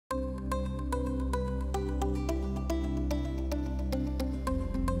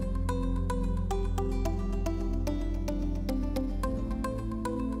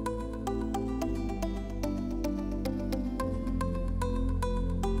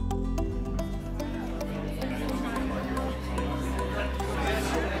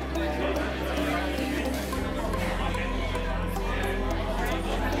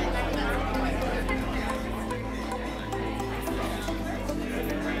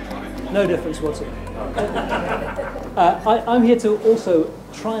No difference whatsoever. I'm here to also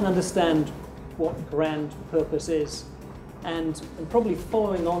try and understand what brand purpose is. And probably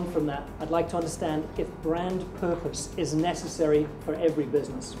following on from that, I'd like to understand if brand purpose is necessary for every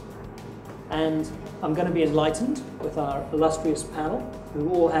business. And I'm going to be enlightened with our illustrious panel, who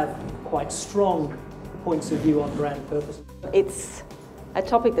all have quite strong points of view on brand purpose. It's a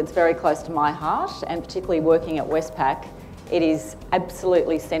topic that's very close to my heart, and particularly working at Westpac, it is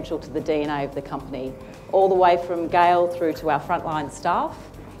absolutely central to the DNA of the company. All the way from Gail through to our frontline staff,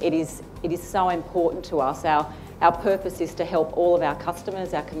 it is so important to us. Our purpose is to help all of our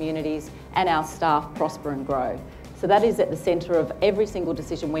customers, our communities, and our staff prosper and grow. So that is at the centre of every single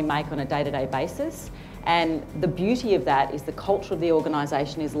decision we make on a day-to-day basis. And the beauty of that is the culture of the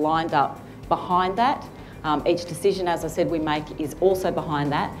organisation is lined up behind that. Each decision, as I said, we make is also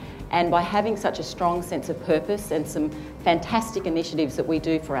behind that. And by having such a strong sense of purpose and some fantastic initiatives that we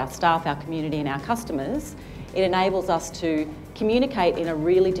do for our staff, our community and our customers, it enables us to communicate in a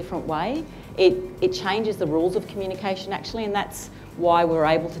really different way. It changes the rules of communication actually, and that's why we're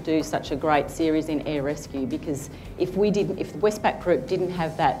able to do such a great series in air rescue, because if the Westpac Group didn't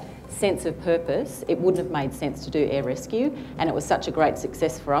have that sense of purpose, it wouldn't have made sense to do air rescue, and it was such a great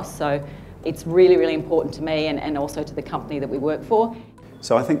success for us. So it's really, really important to me and also to the company that we work for.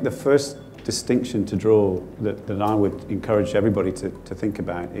 So I think the first distinction to draw that I would encourage everybody to think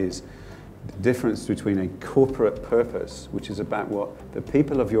about is the difference between a corporate purpose, which is about what the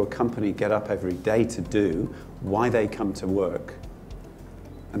people of your company get up every day to do, why they come to work,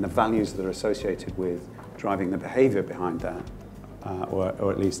 and the values that are associated with driving the behaviour behind that, or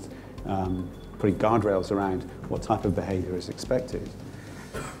at least putting guardrails around what type of behaviour is expected,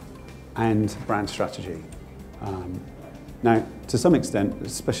 and brand strategy. Now, to some extent,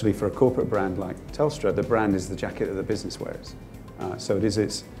 especially for a corporate brand like Telstra, the brand is the jacket that the business wears. So it is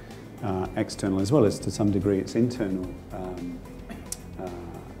its external as well as, to some degree, its internal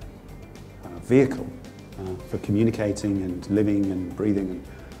vehicle for communicating and living and breathing and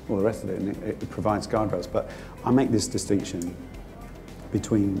all the rest of it, and it provides guardrails. But I make this distinction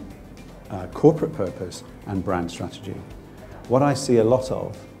between corporate purpose and brand strategy. What I see a lot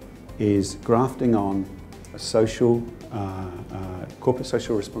of is grafting on a social, corporate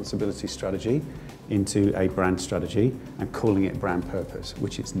social responsibility strategy into a brand strategy and calling it brand purpose,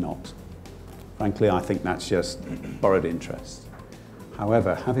 which it's not. Frankly, I think that's just borrowed interest.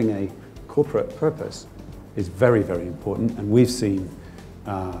 However, having a corporate purpose is very, very important, and we've seen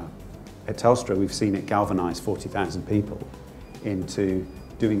at Telstra, we've seen it galvanise 40,000 people into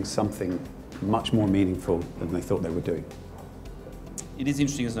doing something much more meaningful than they thought they were doing. It is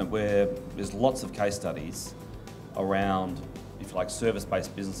interesting, isn't it, where there's lots of case studies around, if you like,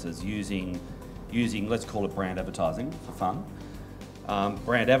 service-based businesses using, let's call it brand advertising for fun,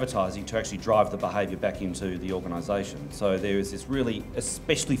 brand advertising to actually drive the behaviour back into the organisation. So there is this really,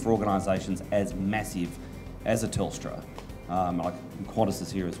 especially for organisations as massive as a Telstra, like Qantas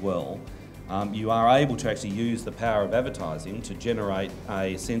is here as well, you are able to actually use the power of advertising to generate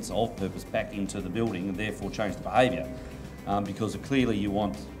a sense of purpose back into the building and therefore change the behaviour. Because clearly you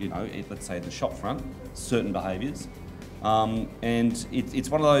want, let's say the shop front, certain behaviours. And it's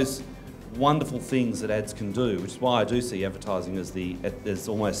one of those wonderful things that ads can do, which is why I do see advertising as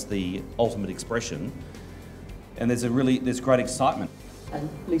almost the ultimate expression. And there's great excitement. And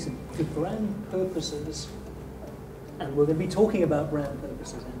Lisa, the brand purposes, and we're going to be talking about brand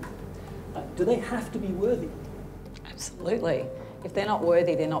purposes, do they have to be worthy? Absolutely. If they're not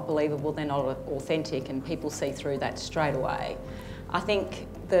worthy, they're not believable, they're not authentic, and people see through that straight away. I think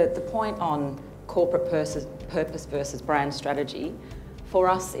the point on corporate purpose versus brand strategy, for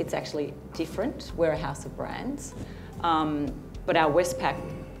us it's actually different. We're a house of brands, but our Westpac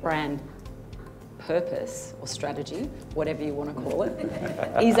brand purpose or strategy, whatever you want to call it,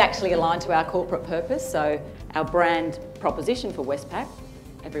 is actually aligned to our corporate purpose. So our brand proposition for Westpac,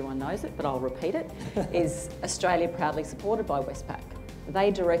 everyone knows it, but I'll repeat it, is Australia proudly supported by Westpac. They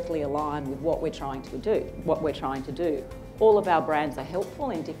directly align with what we're trying to do. All of our brands are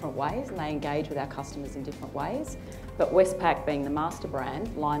helpful in different ways and they engage with our customers in different ways, but Westpac, being the master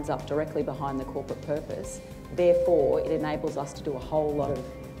brand, lines up directly behind the corporate purpose. Therefore, it enables us to do a whole lot of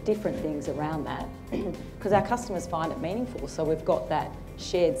different things around that because our customers find it meaningful. So we've got that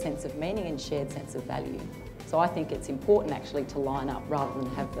shared sense of meaning and shared sense of value. So I think it's important actually to line up rather than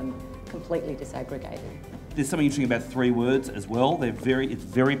have them completely disaggregated. There's something interesting about 3 words as well. It's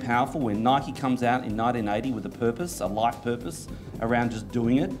very powerful. When Nike comes out in 1980 with a purpose, a life purpose around just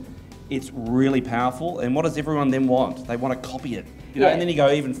doing it, it's really powerful. And what does everyone then want? They want to copy it. You know, and then you go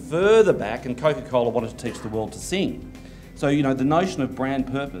even further back and Coca-Cola wanted to teach the world to sing. So, the notion of brand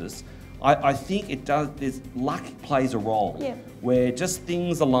purpose I think it does, luck plays a role, where just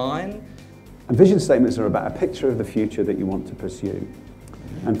things align. And vision statements are about a picture of the future that you want to pursue.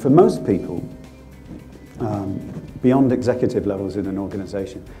 And for most people, beyond executive levels in an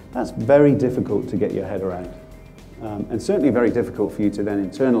organisation, that's very difficult to get your head around. And certainly very difficult for you to then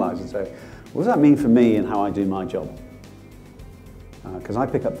internalise and say, what does that mean for me and how I do my job? Because I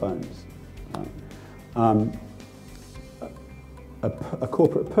pick up phones. A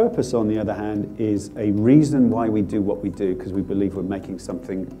corporate purpose, on the other hand, is a reason why we do what we do, because we believe we're making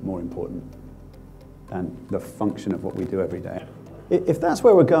something more important than the function of what we do every day. If that's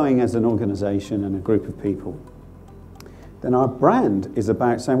where we're going as an organisation and a group of people, then our brand is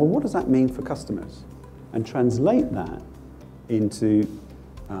about saying, well, what does that mean for customers? And translate that into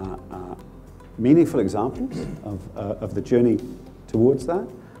meaningful examples of the journey towards that,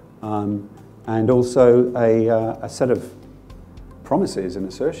 and also a set of promises and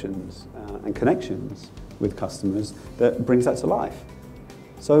assertions and connections with customers that brings that to life.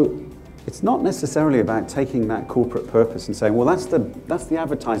 So it's not necessarily about taking that corporate purpose and saying, well, that's the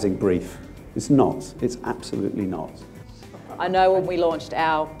advertising brief. It's not. It's absolutely not. I know when we launched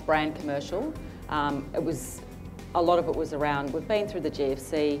our brand commercial, a lot of it was around, we've been through the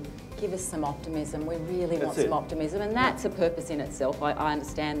GFC, give us some optimism, we really want some optimism, and that's a purpose in itself, I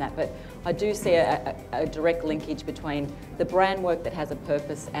understand that, but I do see a direct linkage between the brand work that has a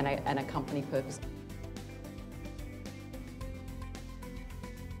purpose and a company purpose.